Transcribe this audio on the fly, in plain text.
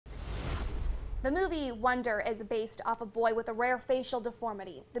The movie Wonder is based off a boy with a rare facial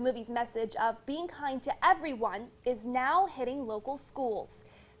deformity. The movie's message of being kind to everyone is now hitting local schools.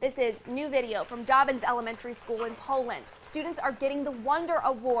 This is new video from Dobbins Elementary School in Poland. Students are getting the Wonder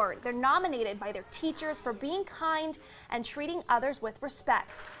Award. They're nominated by their teachers for being kind and treating others with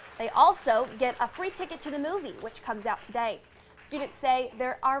respect. They also get a free ticket to the movie, which comes out today. Students say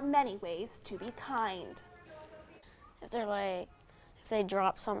there are many ways to be kind. If they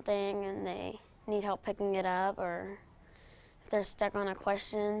drop something and they need help picking it up, or if they're stuck on a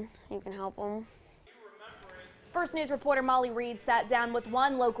question, you can help them. First News reporter Molly Reed sat down with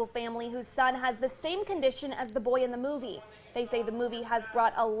one local family whose son has the same condition as the boy in the movie. They say the movie has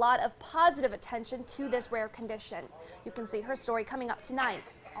brought a lot of positive attention to this rare condition. You can see her story coming up tonight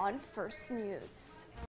on First News.